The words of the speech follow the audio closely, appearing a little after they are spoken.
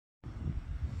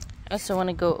I also want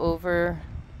to go over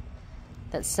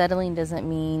that settling doesn't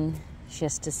mean she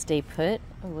has to stay put.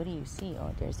 Oh, what do you see?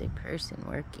 Oh, there's a person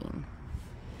working.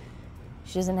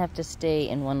 She doesn't have to stay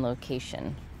in one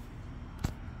location.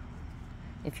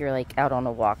 If you're like out on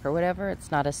a walk or whatever, it's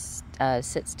not a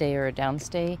sit stay or a down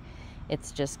stay.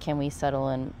 It's just, can we settle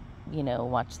and, you know,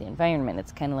 watch the environment.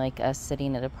 It's kind of like us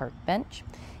sitting at a park bench,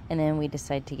 and then we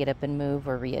decide to get up and move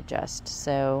or readjust.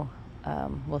 So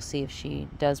we'll see if she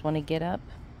does want to get up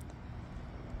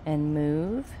and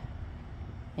move,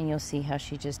 and you'll see how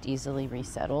she just easily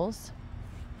resettles.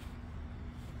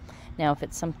 Now, if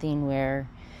it's something where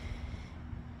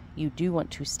you do want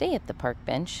to stay at the park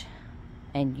bench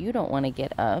and you don't want to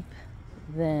get up,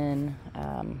 then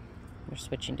we're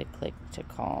switching to click to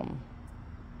calm.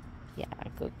 Yeah,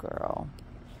 good girl.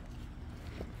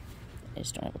 I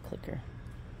just don't have a clicker.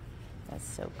 That's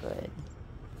so good.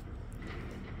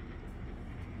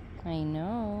 I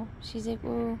know. She's like,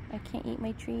 oh, I can't eat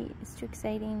my treat. It's too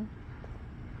exciting.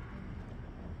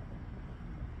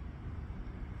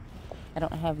 I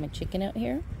don't have my chicken out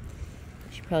here.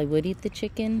 She probably would eat the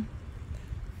chicken.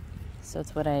 So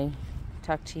it's what I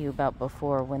talked to you about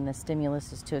before. When the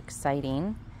stimulus is too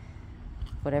exciting,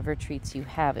 whatever treats you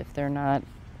have, if they're not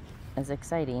as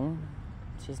exciting,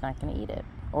 she's not going to eat it.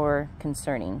 Or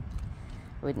concerning.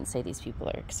 I wouldn't say these people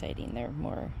are exciting. They're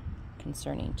more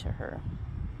concerning to her.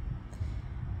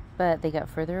 But they got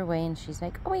further away, and she's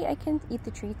like, oh wait, I can eat the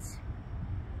treats.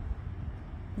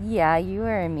 Yeah, you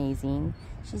are amazing.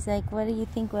 She's like, what do you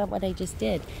think about what I just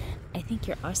did? I think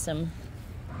you're awesome.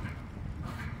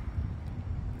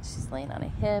 She's laying on a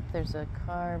hip. There's a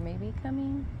car maybe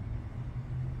coming.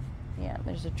 Yeah,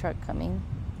 there's a truck coming.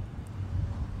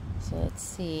 So let's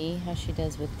see how she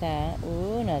does with that.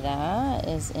 Ooh, now that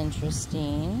is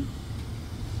interesting.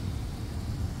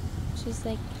 She's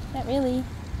like, not really.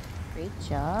 Great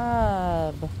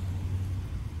job.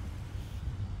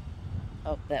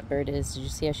 Oh, that bird is. Did you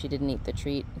see how she didn't eat the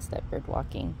treat? It's that bird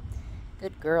walking.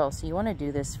 Good girl. So you want to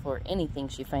do this for anything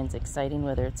she finds exciting,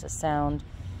 whether it's a sound.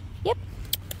 Yep.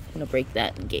 I'm going to break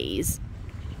that gaze.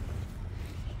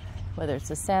 Whether it's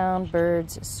a sound,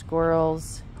 birds,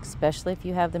 squirrels, especially if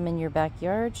you have them in your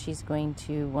backyard, she's going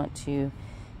to want to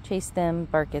chase them,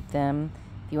 bark at them.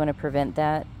 If you want to prevent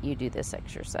that, you do this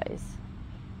exercise.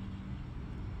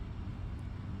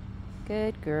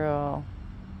 Good girl.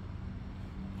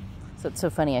 So it's so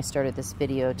funny, I started this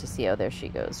video to see, oh, there she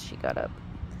goes. She got up.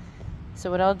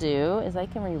 So what I'll do is I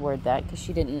can reward that because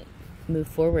she didn't move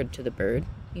forward to the bird.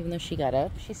 Even though she got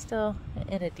up, she's still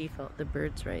in a default. The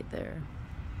bird's right there.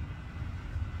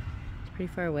 It's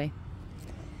pretty far away.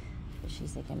 But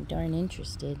she's like, I'm darn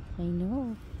interested. I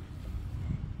know.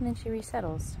 And then she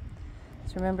resettles.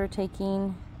 So remember,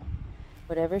 taking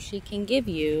whatever she can give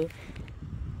you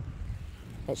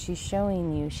that she's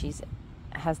showing you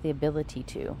has the ability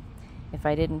to. If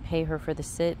I didn't pay her for the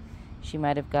sit, she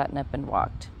might have gotten up and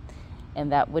walked. And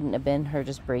that wouldn't have been her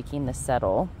just breaking the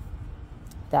settle.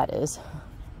 That is.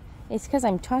 It's because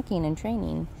I'm talking and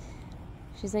training.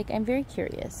 She's like, I'm very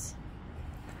curious.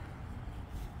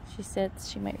 She sits,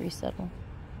 she might resettle.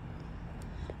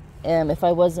 If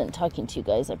I wasn't talking to you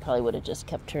guys, I probably would have just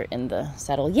kept her in the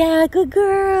saddle. Yeah, good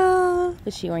girl.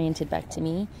 But she oriented back to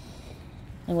me.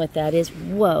 And what that is,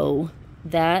 whoa,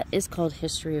 that is called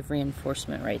history of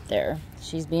reinforcement right there.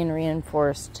 She's being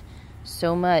reinforced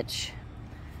so much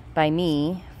by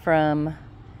me from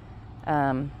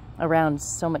around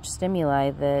so much stimuli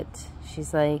that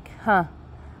she's like, huh,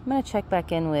 I'm going to check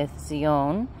back in with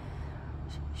Zion.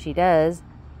 She does.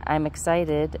 I'm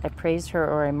excited. I praise her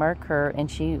or I mark her, and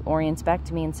she orients back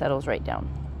to me and settles right down.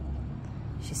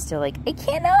 She's still like, I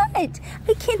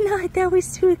cannot. That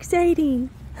was too exciting.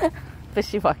 But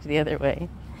she walked the other way.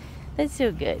 That's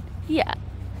so good. Yeah.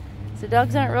 So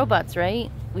dogs aren't robots,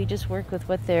 right? We just work with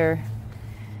what they're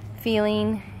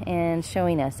feeling and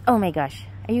showing us. Oh my gosh.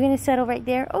 Are you going to settle right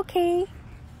there? Okay.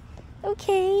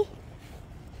 Okay.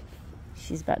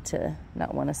 She's about to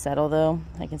not want to settle, though.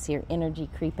 I can see her energy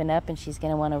creeping up, and she's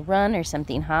going to want to run or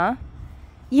something, huh?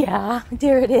 Yeah,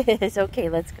 there it is. Okay,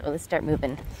 let's go. Let's start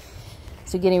moving.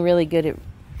 So getting really good at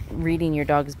reading your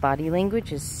dog's body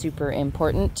language is super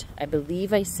important. I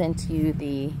believe I sent you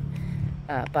the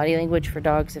body language for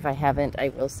dogs. If I haven't, I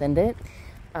will send it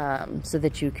so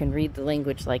that you can read the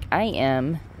language like I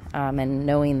am, and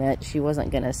knowing that she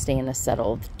wasn't going to stay in a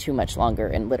settle too much longer,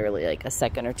 and literally like a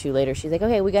second or two later, she's like,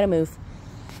 okay, we got to move.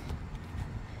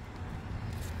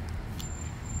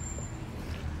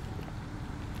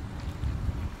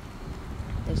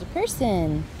 There's a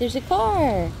person. There's a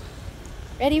car.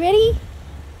 Ready, ready?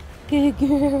 Good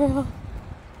girl.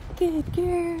 Good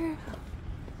girl.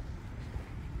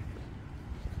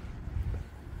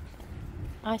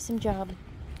 Awesome job.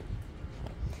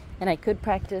 And I could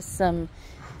practice some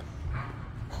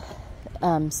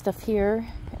stuff here,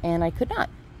 and I could not,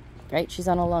 right? She's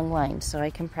on a long line, so I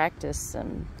can practice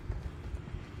some,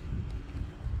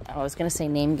 I was going to say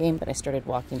name game, but I started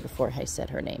walking before I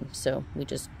said her name, so we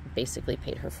just basically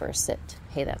paid her for a sit.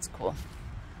 Hey, that's cool.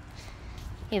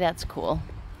 Hey, that's cool.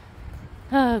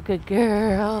 Oh, good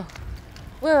girl.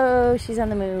 Whoa, she's on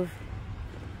the move.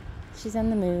 She's on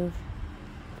the move.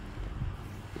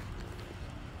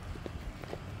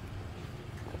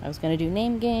 I was going to do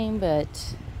name game,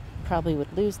 but probably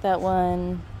would lose that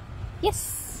one.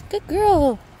 Yes, good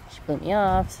girl. She blew me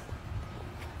off.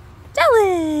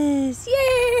 Dallas!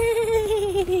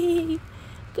 Yay!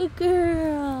 Good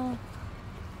girl.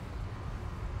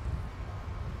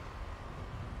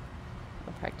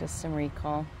 I'll practice some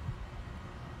recall.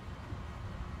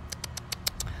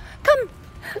 Come!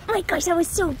 Oh my gosh, that was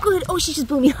so good. Oh, she just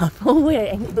blew me off. Oh,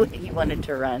 wait, I knew you wanted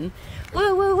to run.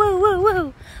 Whoa, whoa, whoa, whoa,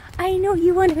 whoa. I know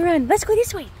you want to run. Let's go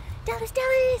this way. Dallas,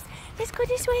 Dallas. Let's go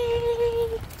this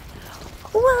way.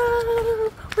 Whoa.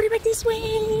 What about this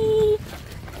way?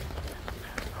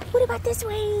 What about this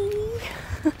way?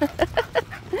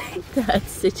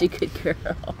 That's such a good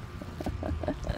girl.